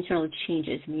the internal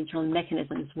changes and the internal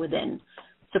mechanisms within.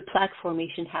 So plaque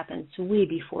formation happens way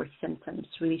before symptoms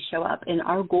really show up. And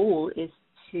our goal is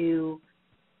to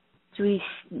to really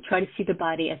try to see the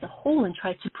body as a whole and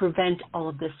try to prevent all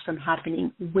of this from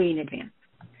happening way in advance,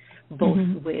 both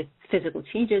with physical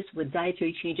changes, with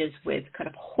dietary changes, with kind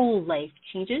of whole life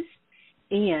changes,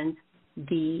 and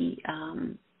the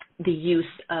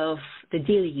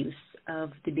daily use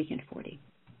of the Beacon 40.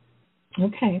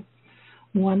 Okay,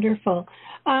 wonderful.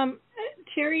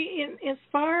 Terry, as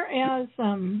far as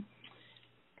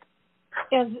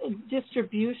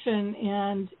distribution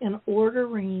and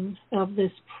ordering of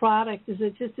this product, is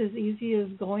it just as easy as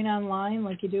going online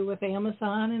like you do with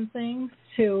Amazon and things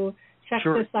to check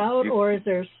this out, or is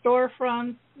there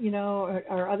storefronts,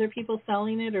 are other people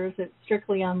selling it, or is it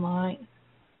strictly online?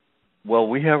 Well,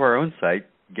 we have our own site,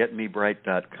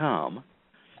 getmebright.com,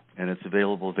 and it's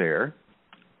available there.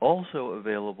 Also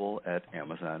available at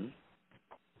Amazon.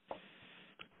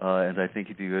 And I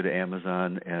think if you go to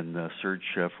Amazon and search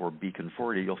for Beacon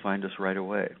 40, you'll find us right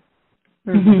away.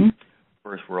 Of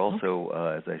course, we're also,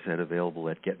 as I said, available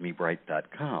at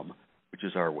getmebright.com, which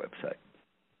is our website.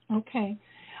 Okay.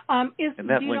 And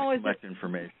that links to much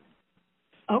information.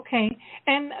 Okay.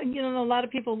 And, a lot of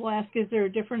people will ask, is there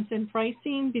a difference in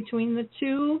pricing between the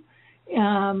two?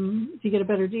 Do you get a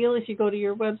better deal if you go to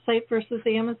your website versus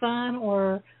Amazon,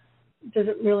 or does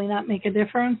it really not make a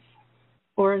difference?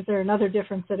 Or is there another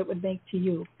difference that it would make to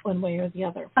you one way or the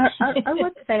other? Our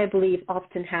website, I believe,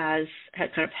 often has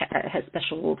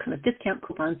special kind of discount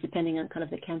coupons depending on kind of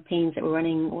the campaigns that we're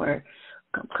running or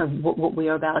kind of what we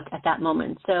are about at that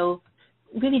moment. So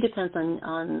it really depends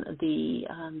on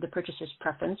the purchaser's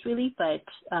preference, really. But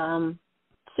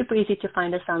super easy to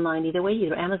find us online either way,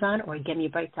 either Amazon or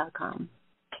getmebright.com.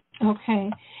 Okay.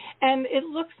 And it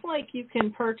looks like you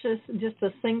can purchase just a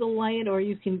single light, or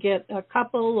you can get a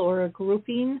couple or a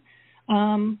grouping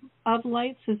of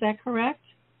lights. Is that correct?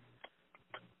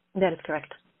 That is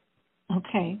correct.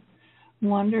 Okay.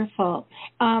 Wonderful.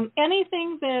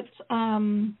 Anything that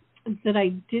I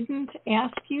didn't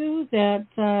ask you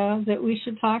that we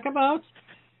should talk about?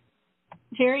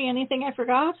 Terry, anything I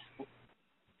forgot?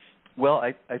 Well,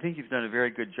 I think you've done a very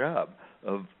good job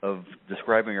of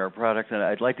describing our product, and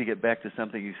I'd like to get back to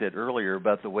something you said earlier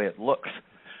about the way it looks,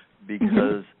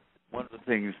 because one of the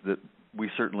things that we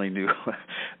certainly knew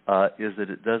is that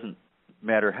it doesn't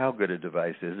matter how good a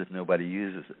device is if nobody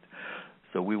uses it.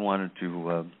 So we wanted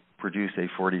to produce a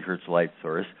 40 hertz light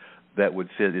source that would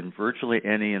fit in virtually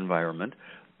any environment,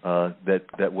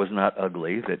 that was not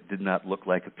ugly, that did not look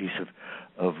like a piece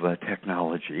of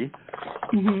technology,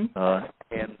 and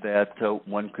that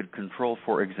one could control,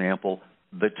 for example,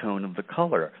 the tone of the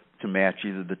color to match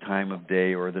either the time of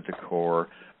day or the decor,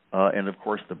 and of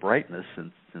course the brightness,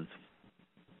 since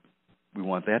we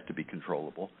want that to be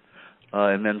controllable.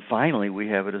 And then finally, we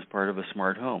have it as part of a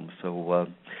smart home. So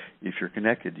if you're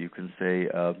connected, you can say,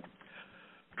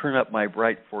 turn up my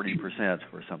bright 40%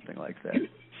 or something like that.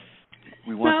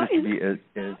 We want this to be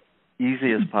as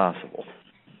easy as possible.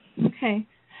 Okay.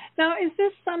 Now, is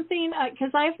this something,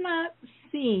 because I've not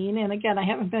seen, and again, I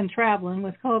haven't been traveling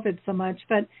with COVID so much,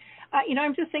 but,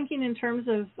 I'm just thinking in terms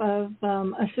of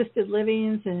assisted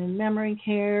livings and memory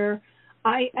care.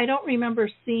 I don't remember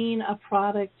seeing a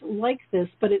product like this,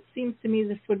 but it seems to me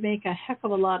this would make a heck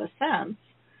of a lot of sense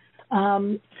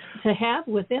to have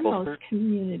within those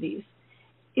communities.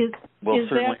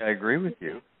 Certainly I agree with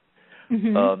you.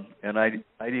 And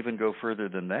I'd even go further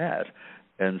than that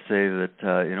and say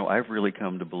that, I've really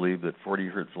come to believe that 40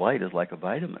 hertz light is like a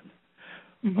vitamin.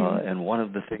 And one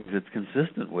of the things it's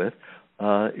consistent with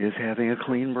is having a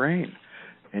clean brain.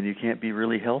 And you can't be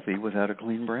really healthy without a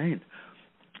clean brain.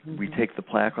 We take the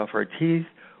plaque off our teeth.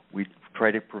 We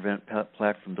try to prevent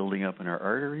plaque from building up in our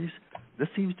arteries. This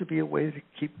seems to be a way to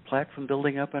keep plaque from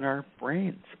building up in our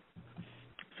brains.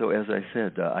 So as I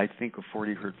said, I think of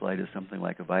 40 hertz light as something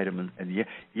like a vitamin. And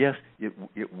yes,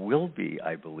 it will be,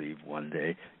 I believe, one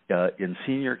day in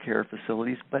senior care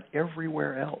facilities, but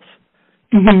everywhere else.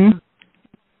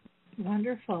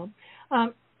 Wonderful.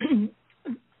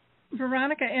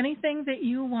 Veronica, anything that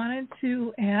you wanted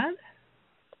to add?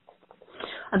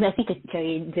 I think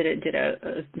Terry did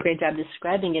a great job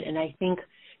describing it, and I think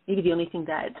maybe the only thing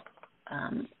that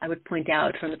I would point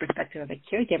out from the perspective of a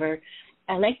caregiver,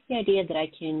 I like the idea that I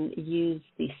can use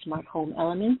the smart home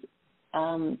elements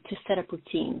to set up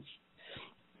routines.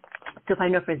 So if I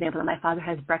know, for example, that my father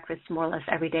has breakfast more or less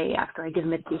every day after I give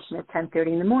him medication at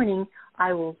 10:30 in the morning,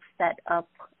 I will set up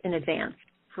in advance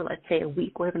for, let's say, a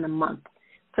week or even a month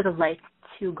for the lights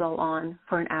to go on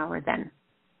for an hour then.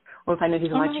 Or if I know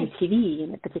he's watching TV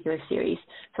in a particular series.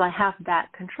 So I have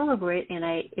that control over it, and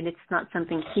it's not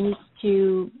something he needs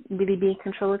to really be in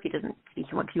control of. He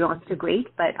wants to, great,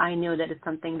 but I know that it's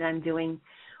something that I'm doing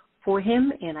for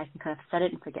him, and I can kind of set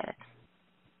it and forget it.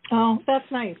 Oh, that's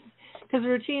nice. Because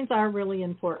routines are really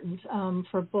important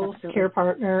for both care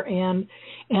partner and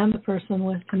the person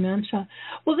with dementia.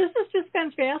 Well, this has just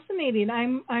been fascinating.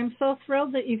 I'm so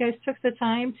thrilled that you guys took the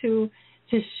time to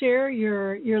share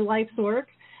your life's work,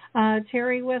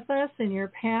 Terry, with us, and your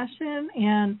passion,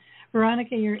 and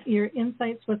Veronica, your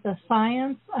insights with the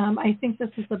science. I think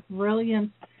this is a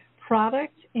brilliant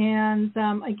product. And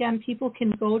again, people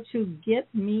can go to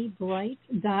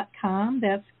getmebright.com.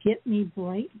 That's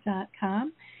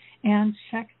getmebright.com. And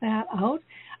check that out.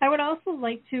 I would also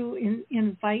like to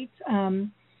invite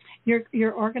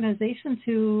your organization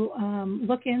to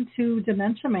look into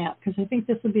Dementia Map, because I think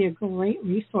this would be a great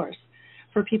resource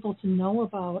for people to know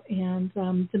about. And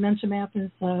Dementia Map has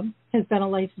been a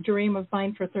life dream of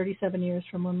mine for 37 years,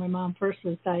 from when my mom first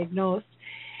was diagnosed.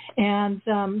 And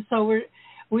so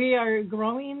we are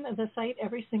growing the site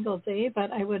every single day.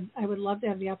 But I would love to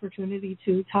have the opportunity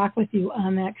to talk with you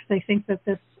on that, because I think that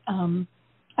this.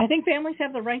 I think families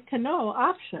have the right to know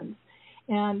options,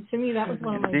 and to me that was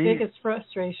one of my biggest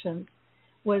frustrations.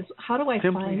 Was how do I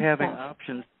simply find having stuff?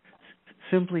 options?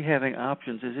 Simply having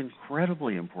options is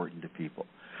incredibly important to people,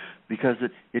 because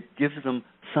it gives them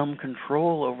some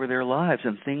control over their lives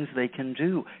and things they can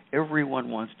do. Everyone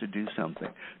wants to do something,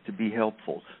 to be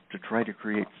helpful, to try to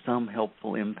create some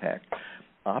helpful impact.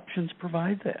 Options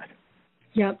provide that.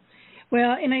 Yep.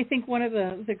 Well, and I think one of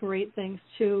the great things,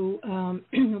 too,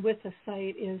 with the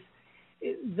site is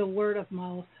the word of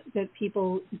mouth that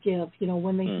people give. You know,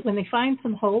 when they find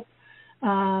some hope,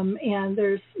 and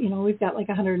there's, we've got like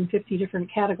 150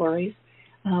 different categories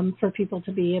for people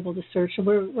to be able to search. So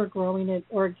we're growing it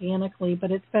organically,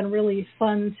 but it's been really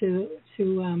fun to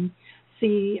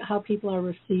see how people are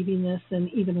receiving this,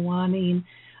 and even wanting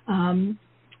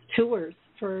tours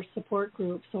for support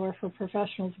groups or for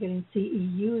professionals getting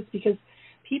CEUs, because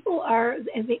people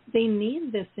they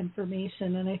need this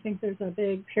information. And I think there's a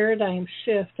big paradigm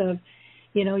shift of,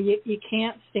 you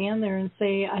can't stand there and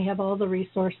say, I have all the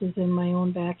resources in my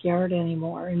own backyard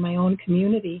anymore, in my own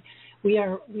community. We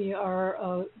are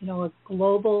a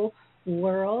global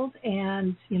world,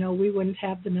 and, we wouldn't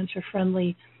have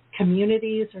dementia-friendly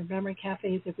communities or memory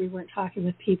cafes if we weren't talking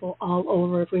with people all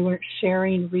over, if we weren't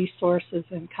sharing resources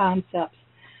and concepts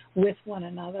with one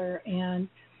another. And,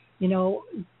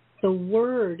 the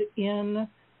word in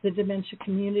the dementia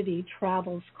community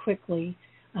travels quickly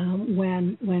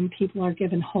when people are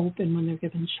given hope and when they're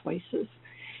given choices.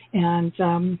 And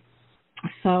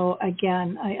so,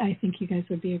 again, I think you guys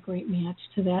would be a great match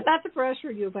to that. Not to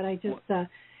pressure you, but I just,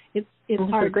 it's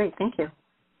hard. Great, thank you.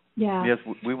 Yeah. Yes,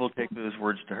 we will take those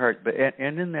words to heart. But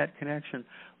and in that connection,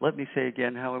 let me say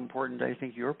again how important I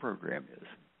think your program is,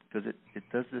 because it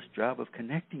does this job of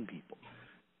connecting people.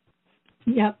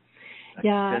 Yep.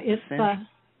 Yeah,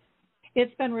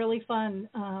 it's been really fun.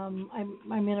 I'm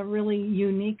in a really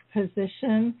unique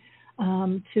position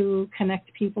to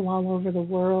connect people all over the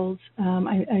world. I'm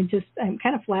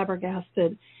kind of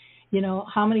flabbergasted,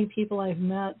 how many people I've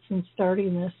met since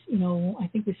starting this. I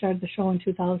think we started the show in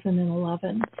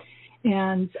 2011,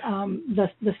 and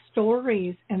the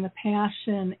stories and the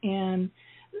passion and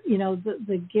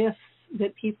the gifts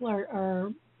that people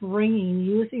are bringing,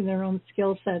 using their own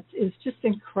skill sets, is just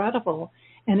incredible.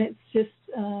 And it's just,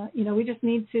 we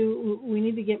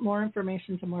need to get more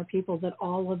information to more people that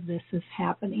all of this is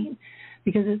happening,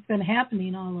 because it's been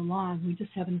happening all along. We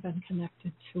just haven't been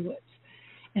connected to it.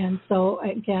 And so,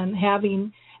 again,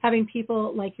 having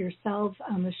people like yourselves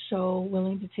on the show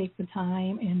willing to take the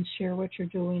time and share what you're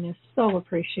doing is so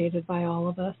appreciated by all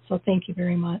of us. So thank you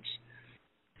very much.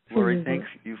 Lori, thank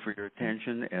you for your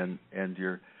attention and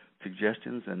your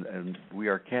suggestions, and we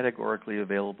are categorically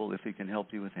available if we can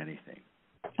help you with anything.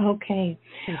 Okay.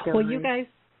 Well, you guys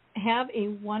have a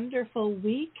wonderful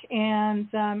week, and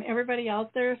everybody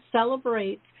out there,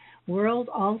 celebrate World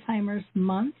Alzheimer's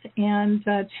Month, and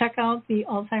check out the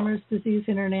Alzheimer's Disease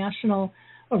International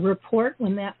report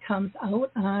when that comes out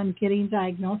on getting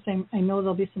diagnosed. I know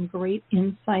there'll be some great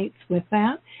insights with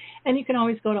that. And you can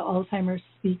always go to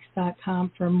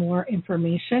alzheimersspeaks.com for more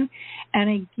information.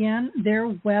 And again, their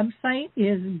website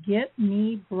is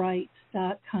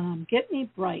getmebright.com. Get Me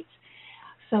Bright.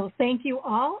 So thank you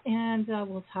all, and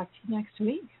we'll talk to you next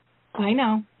week. Bye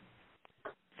now.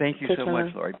 Thank you so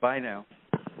much, Lori. Bye now.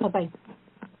 Bye-bye.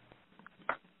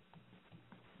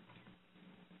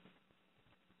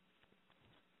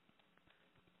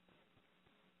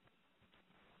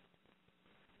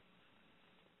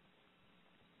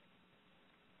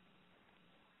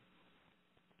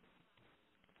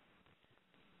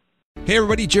 Hey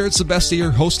everybody, Jared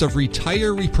Sebestier, host of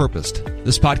Retire Repurposed.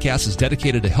 This podcast is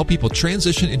dedicated to help people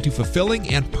transition into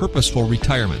fulfilling and purposeful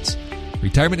retirements.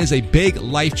 Retirement is a big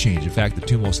life change. In fact, the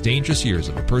two most dangerous years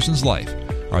of a person's life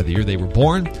are the year they were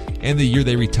born and the year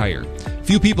they retire.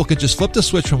 Few people can just flip the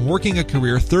switch from working a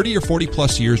career 30 or 40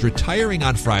 plus years, retiring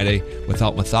on Friday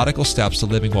without methodical steps to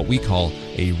living what we call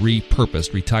a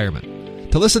repurposed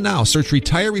retirement. To listen now, search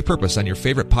Retire Repurposed on your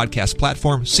favorite podcast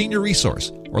platform, Senior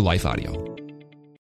Resource, or Life Audio.